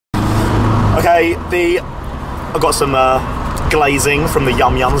Okay, I got some glazing from the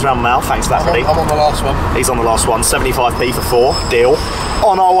Yum Yums around my mouth. Thanks for that, buddy. I'm on the last one. He's on the last one. 75p for 4. Deal.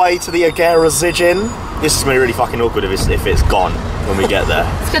 On our way to the Agera R Zijin. This is going to be really fucking awkward if it's gone when we get there.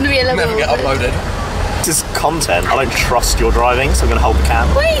 It's going to be a little Never get uploaded. This is content. I don't trust your driving, so I'm going to hold the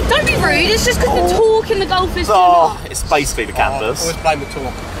cam. Wait, don't be rude. It's just because the talk in the Golf is too Oh, much. it's basically the canvas. Always blame the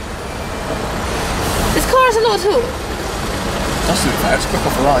talk. This car has a lot of talk. That's too fair. It's quick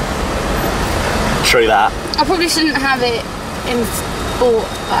off the line. True that. I probably shouldn't have it in sport,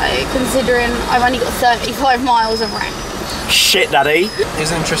 though, considering I've only got 35 miles of range. Shit, Daddy.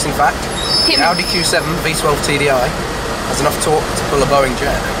 Here's an interesting fact. Hit The me. Audi Q7 V12 TDI has enough torque to pull a Boeing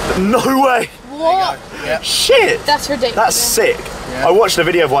jet. No way. What? Yeah. Shit. That's ridiculous. That's sick. Yeah. I watched a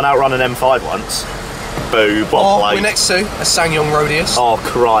video of one outrun an M5 once. Boo, bottom We're plate. next to a Sangyong Rodius. Oh,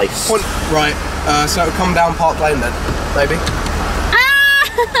 Christ. Right, so it'll come down Park Lane then, maybe.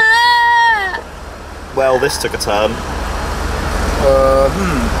 Ah! Well, this took a turn.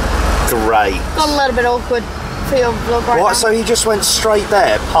 Great. Got a little bit awkward for your vlog right What? now. So he just went straight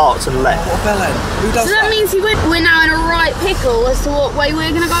there, parked and left? What a bellend. Who does So that means we're now in a right pickle as to what way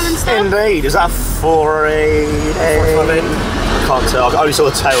we're going to go and stuff? Indeed. Is that 480? 45 in. Can't tell. I only saw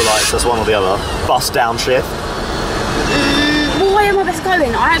the tail lights. That's one or the other. Bus downshift. Well, where am I best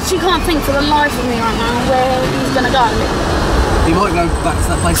going? I actually can't think for the life of me right now where he's going to go. He might go back to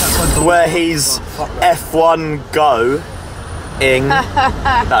that place outside the Where he's F1 going.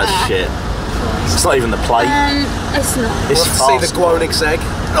 That's shit. It's not even the plate. It's not. It's see the fast. Koenigsegg.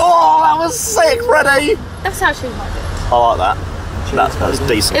 Oh, that was sick, Freddie. That's actually quite good. I like that. That's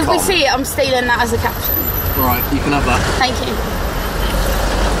decent. If we see it, I'm stealing that as a caption. Right, you can have that. Thank you.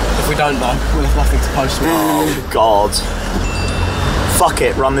 If we don't though, we'll have nothing to post with. Oh, God. Fuck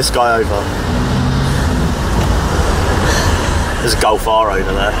it, run this guy over. There's a Golf R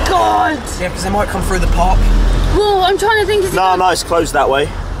over there. God! Yeah, because they might come through the park. Well, I'm trying to think of No, it's closed that way.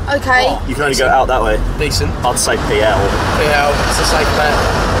 Okay. You can only go out that way. Decent. I'd say PL. Yeah, it's a safe bet.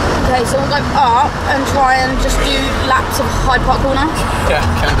 Okay, so we'll go up and try and just do laps of Hyde Park Corner. Yeah,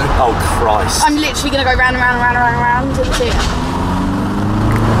 can do. Oh, Christ. I'm literally going to go round and round and round and round and round until it's here.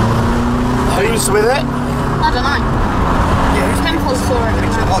 Who's with it? I don't know. Yeah, Penfold saw it.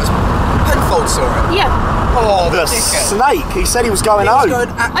 Penfold saw it. Yeah. Oh, The snake. He said he was going home.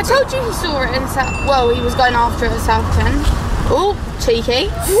 I told you he saw it in South... Well, he was going after it at Southend. Oh, cheeky.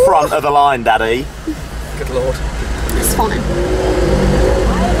 Front of the line, Daddy. Good lord. It's fine.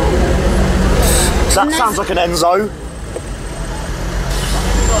 That sounds like an Enzo.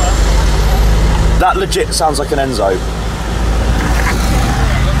 That legit sounds like an Enzo.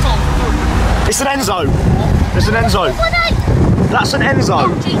 It's an Enzo. It's an Enzo. That's an Enzo.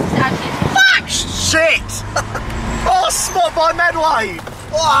 Oh, Jesus, actually. Fuck! Shit! Oh, spot by Medway!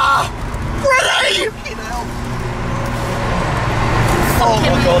 Ah! Ready! Oh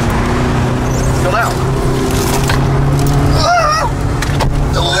my god. It's gone out.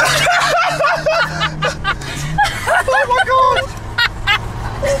 Oh my god!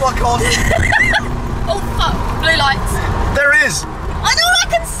 Oh my god! Oh, fuck. Blue lights. There is! I know I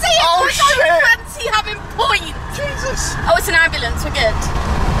can see it! Oh, I don't shit. fancy having points! Jesus! Oh, it's an ambulance. We're good.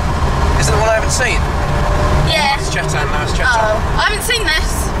 Is it the one I haven't seen? Yeah. It's Chetan now, it's Chetan. Oh, I haven't seen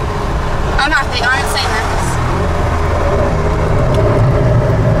this. I'm happy. I haven't seen this.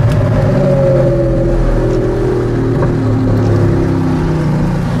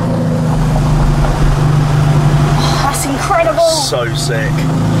 Oh, that's incredible. So sick.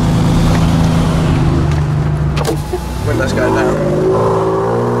 Windows going down.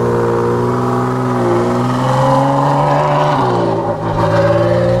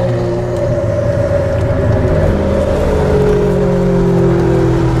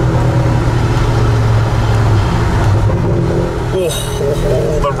 Oh,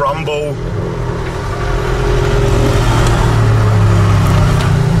 the rumble.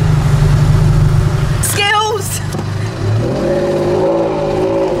 Skills!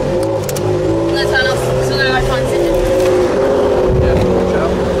 Let's turn off, so we're going to find Sydney.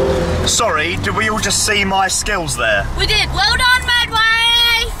 Sorry, did we all just see my skills there? We did. Well done,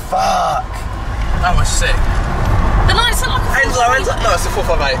 Medway! Fuck. That was sick. The lights are like a Enzo. No, it's a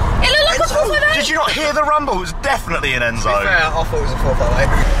 458. It looked like a 458. Did you not hear the rumble? It was definitely an Enzo. To be fair, I thought it was a 458.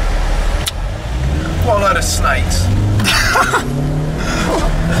 What a load of snakes.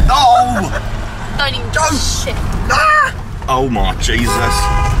 Oh! Don't even do shit. Oh my Jesus.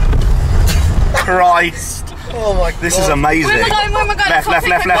 Christ. Oh my god. This is amazing. Where am I going? Where am I going? Left, left,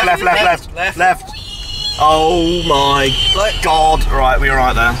 left, left, left, left, left, left. Oh my God. Right, we're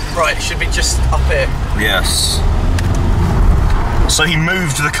right there. Right, it should be just up here. Yes. So he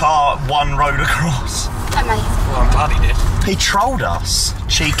moved the car one road across. Amazing. Well, I'm glad he did. He trolled us.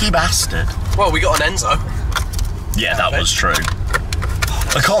 Cheeky bastard. Well, we got an Enzo. Yeah, that was true.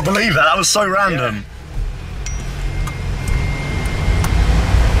 I can't believe that. That was so random. Yeah.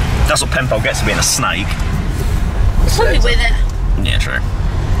 That's what Penfold gets for being a snake. Something with it. Yeah, true.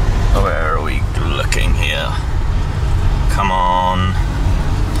 Where are we looking here? Come on.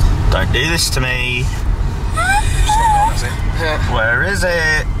 Don't do this to me. It's not gone, is it? Yeah. Where is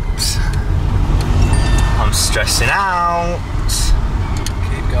it? I'm stressing out.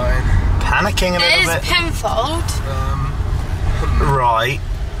 Keep going. Panicking a It little is bit. Penfold. Right.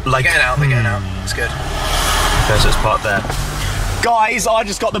 Like, They're getting out, they're getting out. It's good. Okay, so it's parked there. Guys, I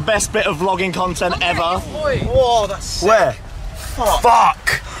just got the best bit of vlogging content ever. Whoa, that's sick. Where?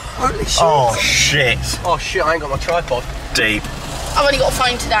 Fuck! Holy shit. Oh shit. Oh shit, I ain't got my tripod. Deep. I've only got a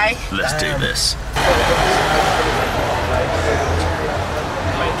phone today. Let's do this.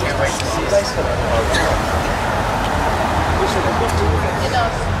 Can't wait to see this. It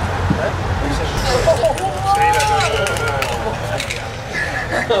does.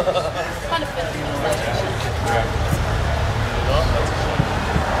 Kind of feels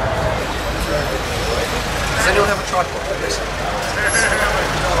Does anyone have a tripod for this?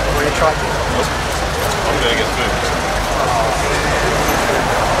 Or a tripod? I'm gonna get food.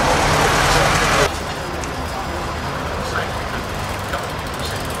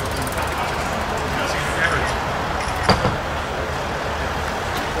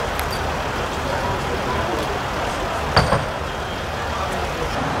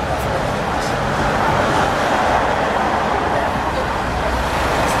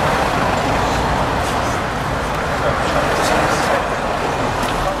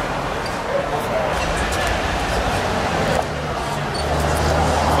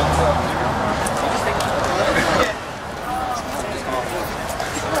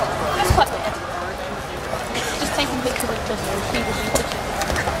 That's quite weird. Just taking pictures of just people being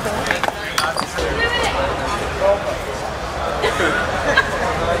pictures.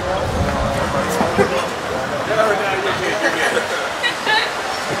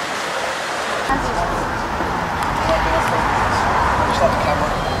 Just like the camera.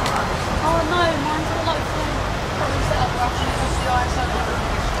 Oh no, mine's got like probably set up roughly across the eye, so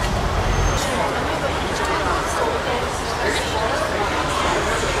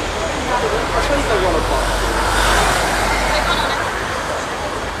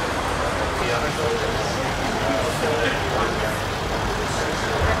Yeah.